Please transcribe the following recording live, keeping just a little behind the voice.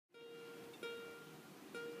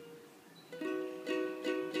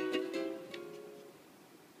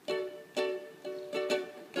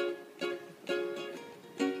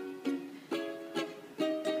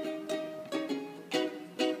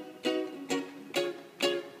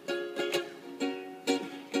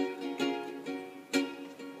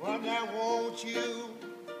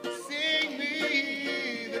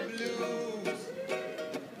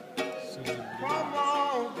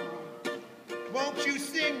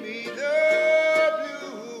sing me the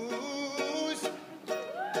blues?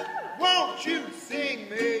 Won't you sing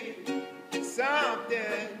me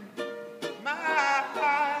something my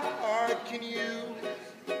heart can use?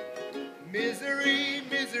 Misery,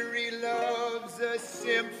 misery loves a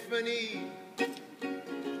symphony.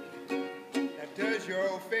 Now does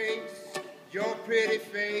your face, your pretty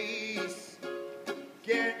face,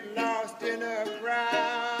 get lost in a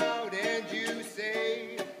crowd and you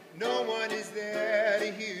say no one is there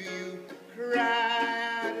to hear you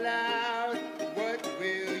cry out loud? What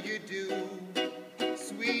will you do,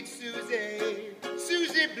 sweet Suzie,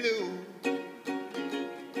 Suzie Blue?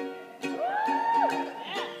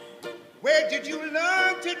 Where did you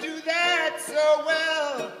learn to do that so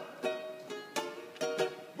well?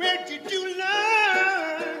 Where did you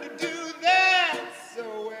learn to do that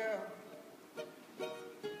so well?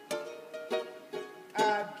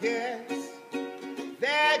 I guess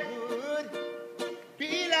that would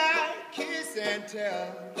be like kiss and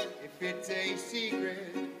tell. If it's a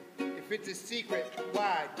secret, if it's a secret,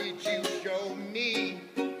 why did you show me?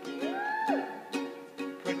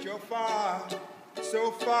 But you're far,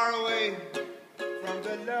 so far away from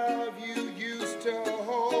the love you used to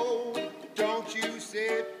hold. Don't you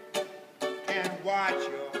sit and watch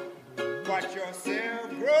yourself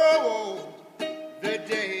grow old. The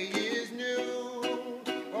day is new.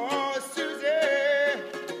 Oh, Suzie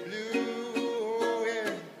Blue, oh,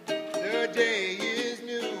 yeah. The day is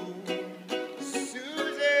new.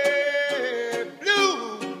 Suzie Blue.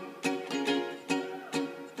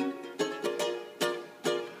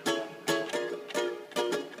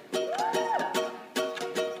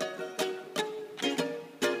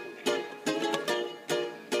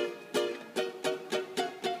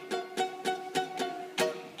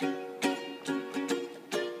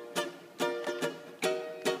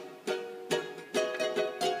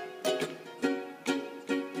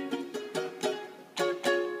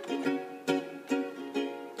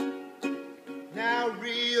 Now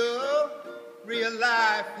real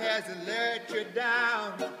life has let you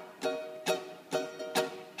down.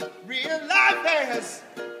 Real life has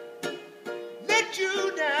let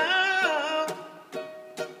you down.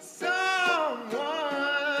 Someone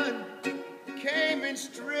came and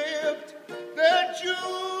stripped the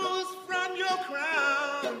jewels from your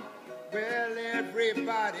crown. Well,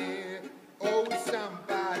 everybody owes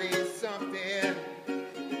somebody something.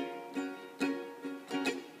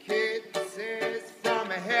 Kisses from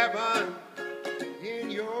heaven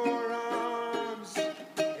in your arms,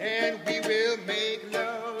 and we will make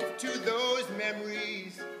love to those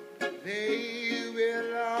memories. They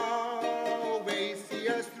will always see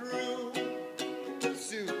us through.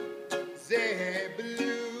 Suzie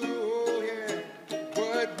Blue, oh yeah,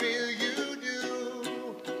 what will you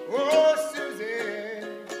do? Oh, Suzie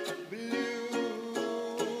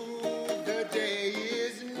Blue, the day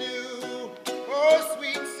is new. Oh,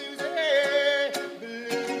 sweet Suzie Blue.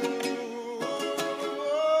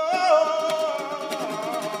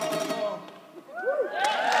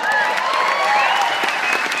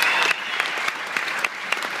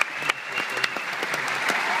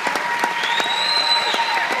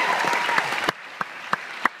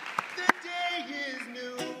 The day is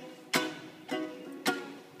new.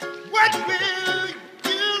 What will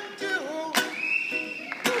you do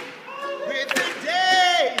with the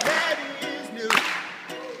day that is new?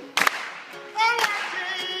 Oh, what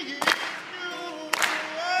day is new?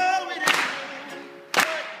 Oh, it is new.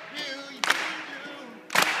 What will you do?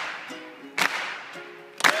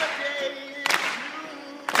 The day is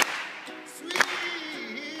new. Sweet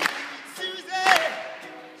Suzie,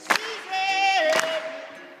 Suzie.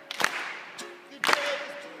 The day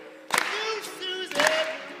is new, Suzie.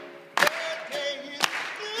 The day is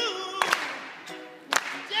new.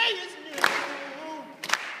 The day is new.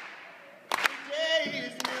 The day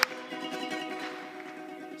is new.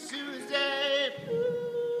 Suzie Blue.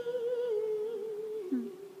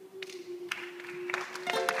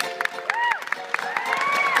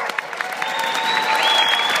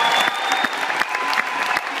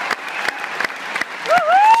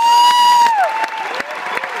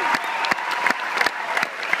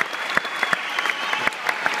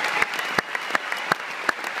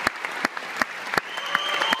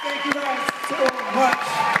 Thank you guys so much.